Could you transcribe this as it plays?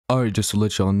Alright, just to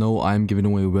let y'all know, I'm giving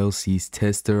away RELL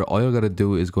tester. All y'all gotta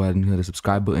do is go ahead and hit the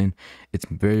subscribe button. It's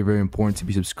very, very important to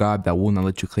be subscribed. I will not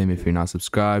let you claim if you're not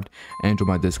subscribed. And join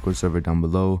my Discord server down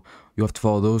below. You have to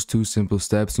follow those two simple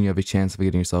steps and you have a chance of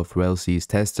getting yourself RELL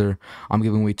tester. I'm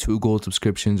giving away 2 gold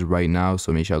subscriptions right now,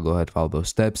 so make sure y'all go ahead and follow those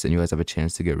steps and you guys have a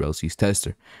chance to get RELL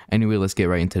tester. Anyway, let's get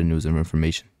right into the news and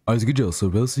information. Alright, good Joe. So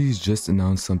RELL just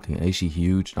announced something actually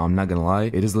huge. Now I'm not gonna lie,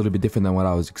 it is a little bit different than what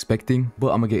I was expecting, but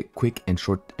I'm gonna get quick and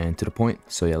short and to the point.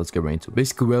 So yeah, let's get right into it.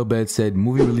 Basically, RELL said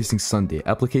movie releasing Sunday.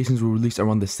 Applications will release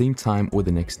around the same time or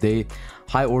the next day.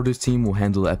 High orders team will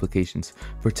handle the applications.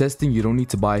 For testing, you don't need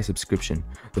to buy a subscription.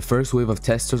 The first wave of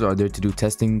testers are there to do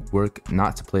testing work,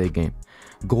 not to play a game.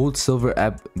 Gold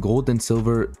and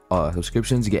silver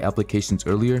subscriptions get applications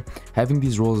earlier. Having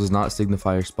these roles does not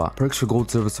signify your spot. Perks for gold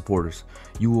server supporters: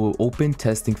 you will open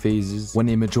testing phases when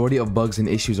a majority of bugs and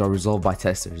issues are resolved by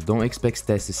testers. Don't expect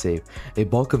stats to save. A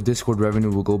bulk of Discord revenue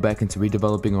will go back into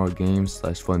redeveloping our games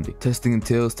 / funding. Testing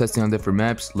entails testing on different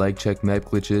maps, lag check map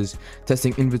glitches,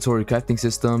 testing inventory crafting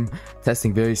system,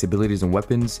 testing various abilities and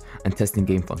weapons, and testing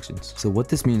game functions. So what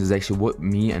this means is actually what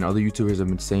me and other YouTubers have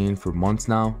been saying for months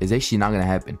now is actually not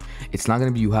gonna happen. It's not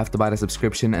gonna be you have to buy the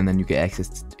subscription and then you get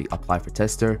access to apply for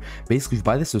tester. Basically, if you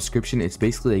buy the subscription, it's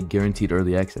basically a guaranteed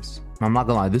early access. I'm not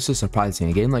gonna lie, this is surprising.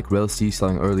 A game like RELL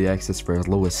selling early access for as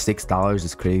low as $6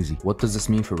 is crazy. What does this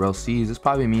mean for RELL? This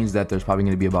probably means that there's probably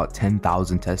gonna be about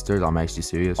 10,000 testers. I'm actually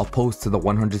serious, opposed to the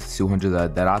 100 to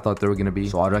 200 that I thought there were gonna be.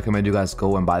 So I'd recommend you guys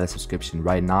go and buy the subscription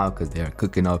right now because they are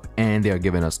cooking up and they are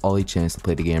giving us all a chance to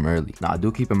play the game early. Now,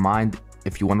 do keep in mind,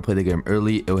 if you want to play the game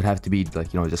early, it would have to be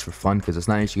like, just for fun, because it's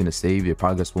not actually going to save. Your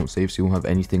progress won't save, so you won't have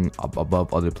anything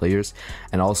above other players,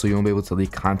 and also you won't be able to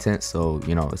leak content, so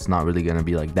it's not really going to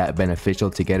be like that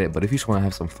beneficial to get it. But if you just want to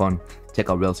have some fun,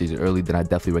 check out RELL early, then I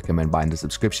definitely recommend buying the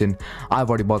subscription. I've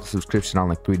already bought the subscription on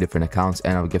like 3 different accounts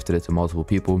and I've gifted it to multiple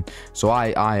people. So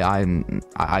I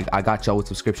got y'all with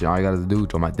subscription. All you gotta do is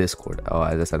join my Discord,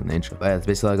 as I said in the intro. But yeah, that's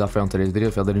basically all I got for you on today's video.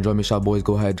 If y'all did enjoy my shot, boys,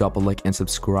 go ahead, drop a like and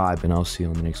subscribe, and I'll see you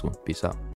on the next one. Peace out.